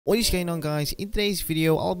What is going on, guys? In today's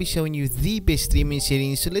video I'll be showing you the best streaming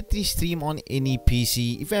settings to literally stream on any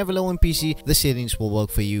PC. If you have a low-end PC, the settings will work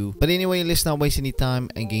for you. But anyway, let's not waste any time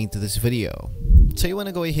and get into this video. So you want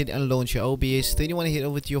to go ahead and launch your OBS. Then you want to head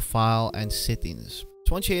over to your file and settings.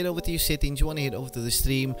 So once you head over to your settings, you want to head over to the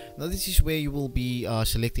stream. Now this is where you will be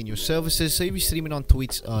selecting your services. So if you're streaming on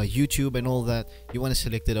Twitch, YouTube and all that, you want to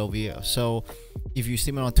select it over here. So if you're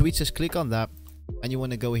streaming on Twitch, just click on that. And you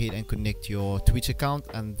want to go ahead and connect your Twitch account,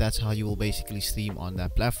 and that's how you will basically stream on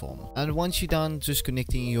that platform. And once you're done just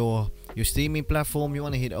connecting your streaming platform, you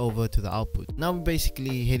want to head over to the output. Now we're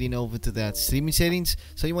basically heading over to that streaming settings.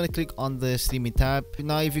 So you want to click on the streaming tab.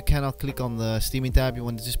 Now if you cannot click on the streaming tab, you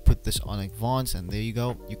want to just put this on advanced, and there you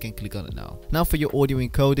go, you can click on it now. Now for your audio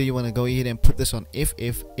encoder, you want to go ahead and put this on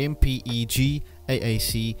FF MPEG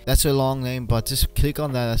AAC. That's a long name, but just click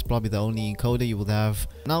on that. That's probably the only encoder you will have.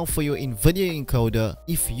 Now for your NVIDIA encoder,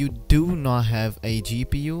 if you do not have a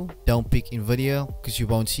GPU, don't pick NVIDIA because you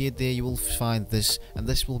won't see it there. You will find this, and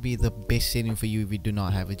this will be the best setting for you if you do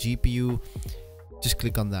not have a GPU. Just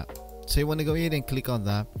click on that. So you want to go ahead and click on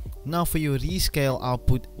that. Now for your rescale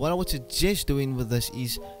output, what I would suggest doing with this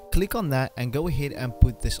is click on that and go ahead and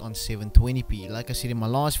put this on 720p. Like I said in my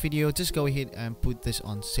last video, just go ahead and put this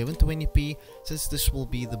on 720p, since this will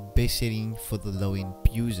be the best setting for the low-end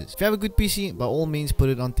users. If you have a good PC, by all means put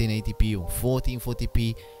it on 1080p or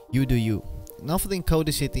 1440p. You do you. Now for the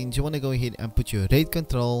encoder settings, you want to go ahead and put your rate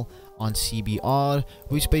control on CBR,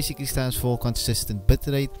 which basically stands for consistent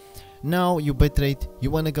bitrate. Now your bitrate, you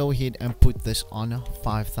want to go ahead and put this on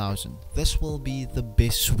 5000. This will be the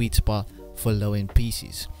best sweet spot for low-end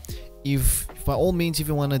PCs. If by all means, if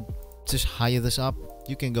you want to just higher this up,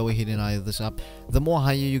 you can go ahead and higher this up. The more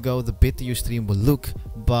higher you go, the better your stream will look,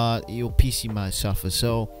 but your PC might suffer.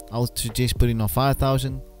 So I'll suggest putting on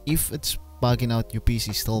 5000. If it's bugging out, your PC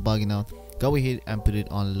is still bugging out, go ahead and put it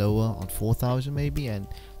on lower, on 4000 maybe, and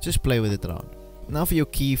just play with it around. Now for your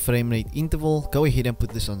key frame rate interval, go ahead and put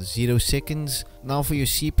this on 0 seconds. Now for your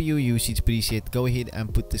CPU usage preset, go ahead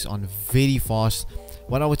and put this on very fast.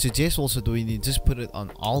 What I would suggest also doing is just put it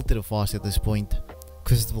on ultra fast at this point,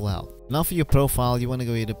 because it will help. Now for your profile, you want to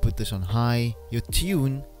go ahead and put this on high. Your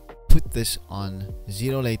tune, put this on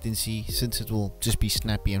 0 latency, since it will just be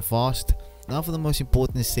snappy and fast. Now for the most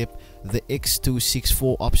important step, the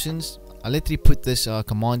X264 options. I literally put this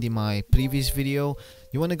command in my previous video.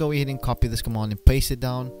 You want to go ahead and copy this command and paste it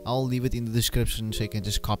down. I'll leave it in the description so you can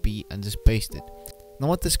just copy and just paste it. Now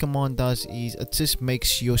what this command does is it just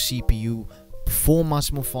makes your CPU perform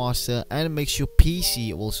much more faster, and it makes your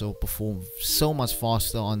PC also perform so much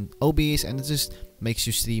faster on OBS, and it just makes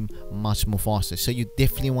your stream much more faster. So you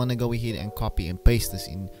definitely want to go ahead and copy and paste this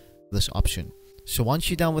in this option. So once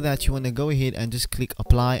you're done with that, you want to go ahead and just click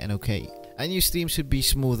apply and OK, and your stream should be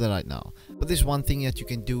smoother right now. But there's one thing that you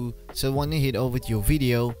can do. So when you head over to your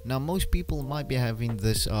video, now most people might be having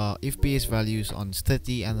this FPS values on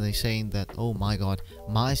 30, and they're saying that, oh my god,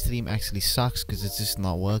 my stream actually sucks because it's just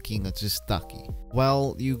not working, it's just stucky.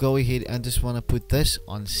 Well, you go ahead and just want to put this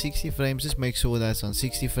on 60 frames. Just make sure that's on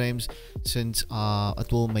 60 frames, since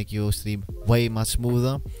it will make your stream way much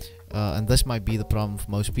smoother. And this might be the problem for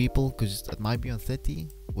most people, because it might be on 30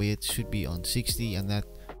 where it should be on 60, and that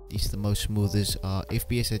is the most smoothest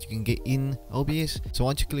FPS that you can get in OBS. So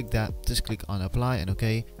once you click that, just click on apply and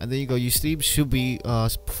OK, and there you go, your stream should be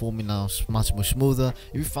performing now much more smoother.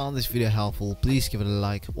 If you found this video helpful, please give it a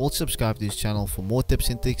like. Also subscribe to this channel for more tips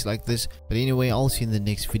and tricks like this. But anyway, I'll see you in the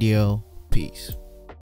next video. Peace.